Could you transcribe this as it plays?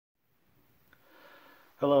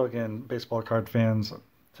Hello again, baseball card fans.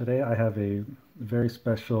 Today I have a very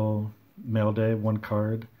special mail day, one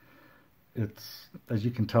card. It's, as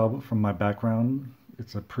you can tell from my background,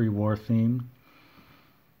 it's a pre-war theme.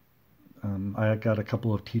 I got a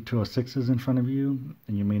couple of T206s in front of you,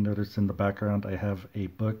 and you may notice in the background I have a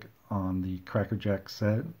book on the Cracker Jack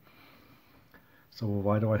set. So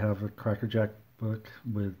why do I have a Cracker Jack book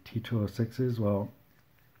with T206s? Well,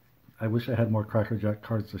 I wish I had more Cracker Jack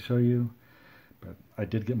cards to show you, but I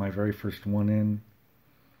did get my very first one in,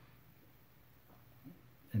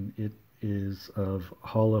 and it is of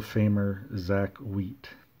Hall of Famer Zach Wheat.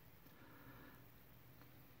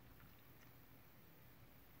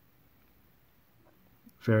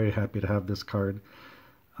 Very happy to have this card.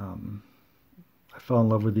 Um, I fell in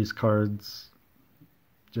love with these cards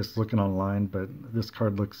just looking online, but this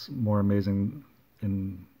card looks more amazing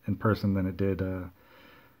in person than it did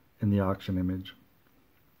in the auction image.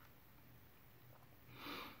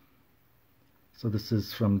 So this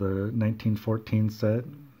is from the 1914 set.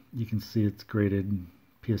 You can see it's graded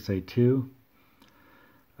PSA 2.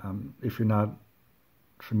 If you're not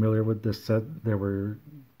familiar with this set, there were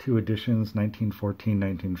two editions, 1914,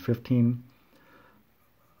 1915.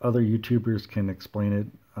 Other YouTubers can explain it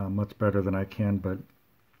much better than I can, but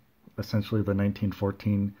essentially the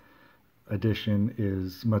 1914 edition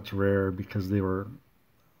is much rarer because they were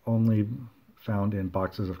only found in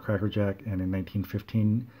boxes of Cracker Jack, and in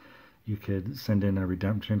 1915 you could send in a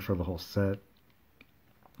redemption for the whole set.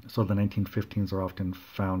 So the 1915s are often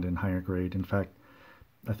found in higher grade. In fact,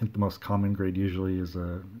 I think the most common grade usually is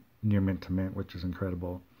a near mint to mint, which is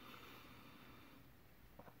incredible.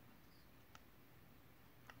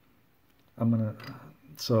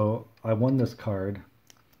 So I won this card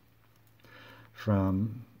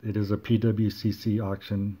from, it is a PWCC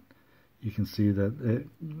auction. You can see that it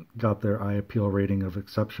got their eye appeal rating of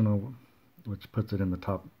exceptional, which puts it in the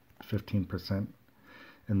top 15%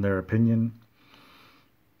 in their opinion.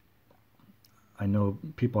 I know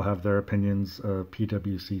people have their opinions of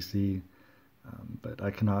PWCC, but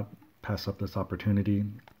I cannot pass up this opportunity.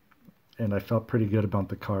 And I felt pretty good about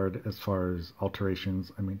the card as far as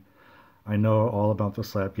alterations. I mean, I know all about the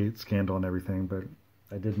Slapgate scandal and everything, but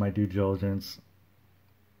I did my due diligence.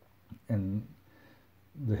 And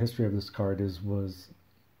the history of this card it was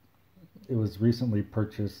recently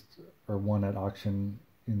purchased or won at auction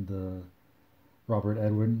in the Robert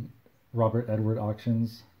Edward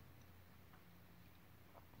auctions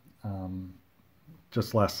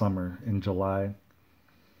just last summer in July.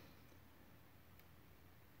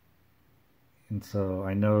 And so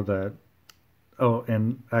I know that, oh,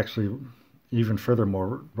 and actually, even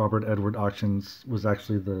furthermore, Robert Edward Auctions was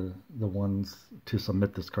actually the ones to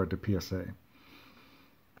submit this card to PSA.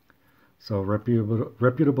 So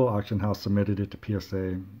reputable auction house submitted it to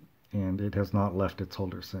PSA, and it has not left its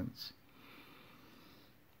holder since.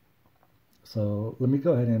 So let me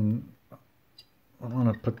go ahead and I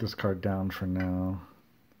want to put this card down for now.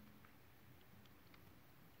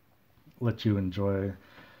 Let you enjoy.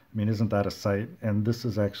 I mean, isn't that a sight? And this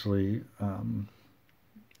is actually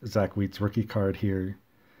Zach Wheat's rookie card here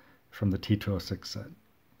from the T206 set.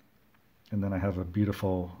 And then I have a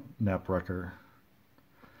beautiful Nap Rucker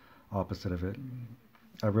opposite of it.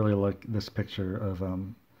 I really like this picture of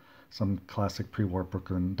some classic pre-war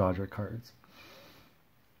Brooklyn Dodger cards.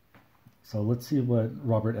 So let's see what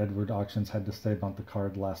Robert Edward Auctions had to say about the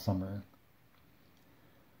card last summer.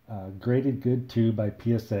 Graded good 2 by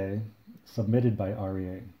PSA, submitted by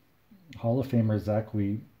REA. Hall of Famer Zach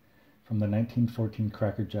Wheat from the 1914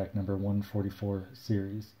 Cracker Jack number 144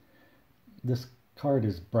 series. This card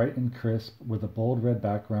is bright and crisp with a bold red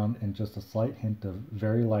background and just a slight hint of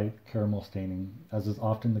very light caramel staining, as is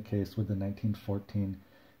often the case with the 1914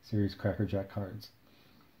 series Cracker Jack cards.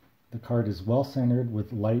 The card is well centered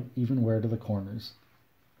with light even wear to the corners.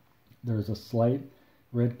 There is a slight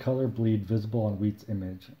red color bleed visible on Wheat's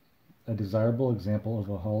image, a desirable example of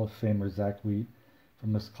a Hall of Famer Zach Wheat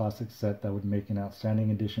from this classic set that would make an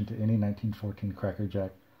outstanding addition to any 1914 Cracker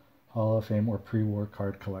Jack Hall of Fame or pre-war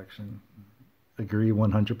card collection. Agree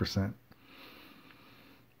 100%.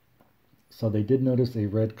 So they did notice a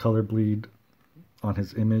red color bleed on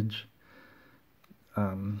his image.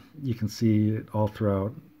 You can see it all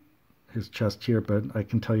throughout his chest here, but I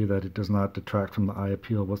can tell you that it does not detract from the eye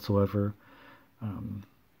appeal whatsoever.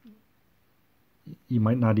 You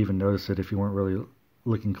might not even notice it if you weren't really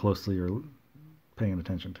looking closely or paying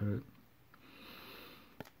attention to it.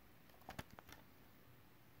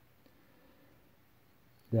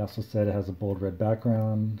 They also said it has a bold red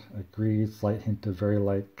background. Agree, slight hint of very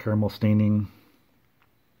light caramel staining.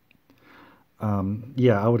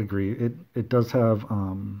 Yeah, I would agree. It does have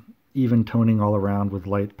even toning all around with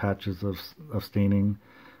light patches of staining,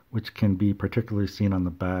 which can be particularly seen on the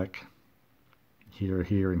back, here,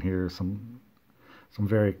 here, and here, some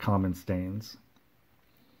very common stains.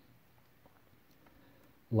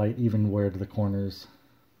 Light even wear to the corners.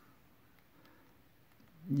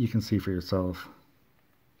 You can see for yourself.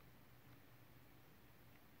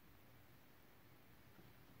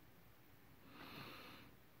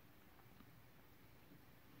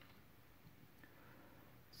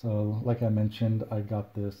 So, like I mentioned, I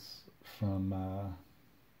got this from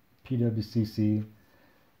PWCC.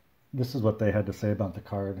 This is what they had to say about the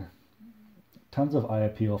card. Tons of eye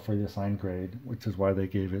appeal for the assigned grade, which is why they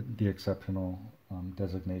gave it the exceptional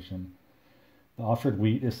designation. The offered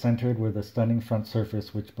wheat is centered with a stunning front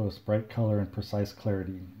surface which boasts bright color and precise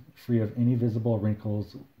clarity, free of any visible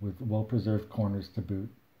wrinkles with well-preserved corners to boot.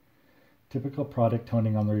 Typical product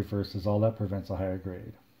toning on the reverse is all that prevents a higher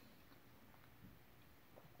grade.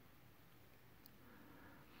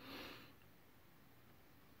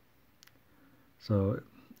 So,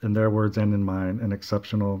 in their words and in mine, an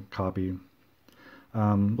exceptional copy.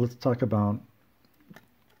 Let's talk about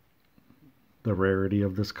the rarity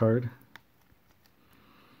of this card.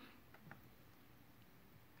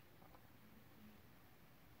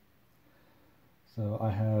 So I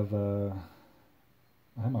have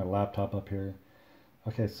my laptop up here.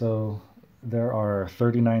 Okay, so there are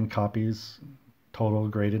 39 copies total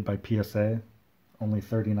graded by PSA, only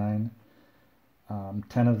 39.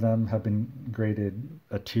 10 of them have been graded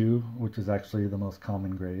a 2, which is actually the most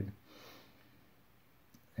common grade.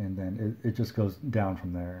 And then it just goes down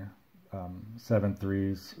from there. 7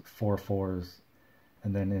 3s, 4 4s,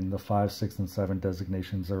 and then in the 5, 6, and 7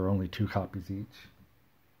 designations, there are only 2 copies each.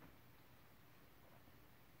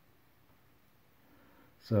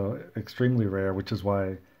 So extremely rare, which is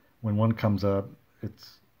why when one comes up,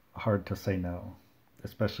 it's hard to say no,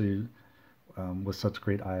 especially with such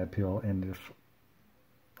great eye appeal. And if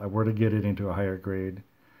I were to get it into a higher grade,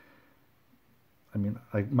 I mean,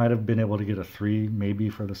 I might have been able to get a 3 maybe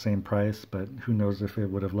for the same price, but who knows if it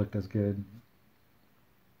would have looked as good.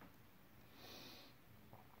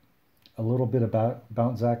 A little bit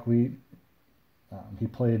about Zach Wheat. He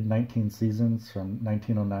played 19 seasons from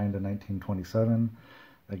 1909 to 1927.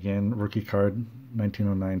 Again, rookie card,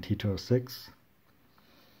 1909 T206.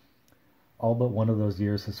 All but one of those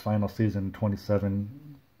years, his final season,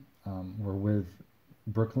 27, were with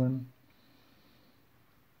Brooklyn.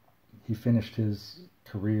 He finished his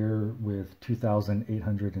career with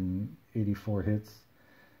 2,884 hits,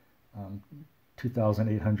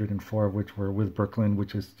 2,804 of which were with Brooklyn,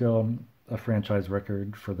 which is still a franchise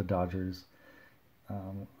record for the Dodgers.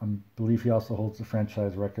 I believe he also holds the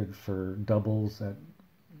franchise record for doubles at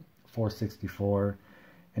 464,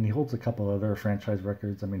 and he holds a couple other franchise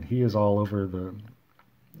records. I mean, he is all over the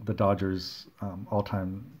Dodgers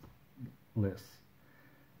all-time list.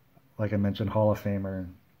 Like I mentioned, Hall of Famer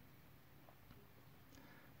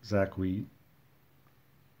Zach Wheat,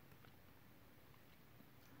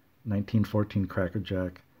 1914 Cracker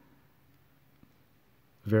Jack.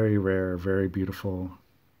 Very rare, very beautiful.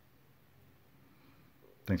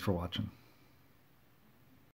 Thanks for watching.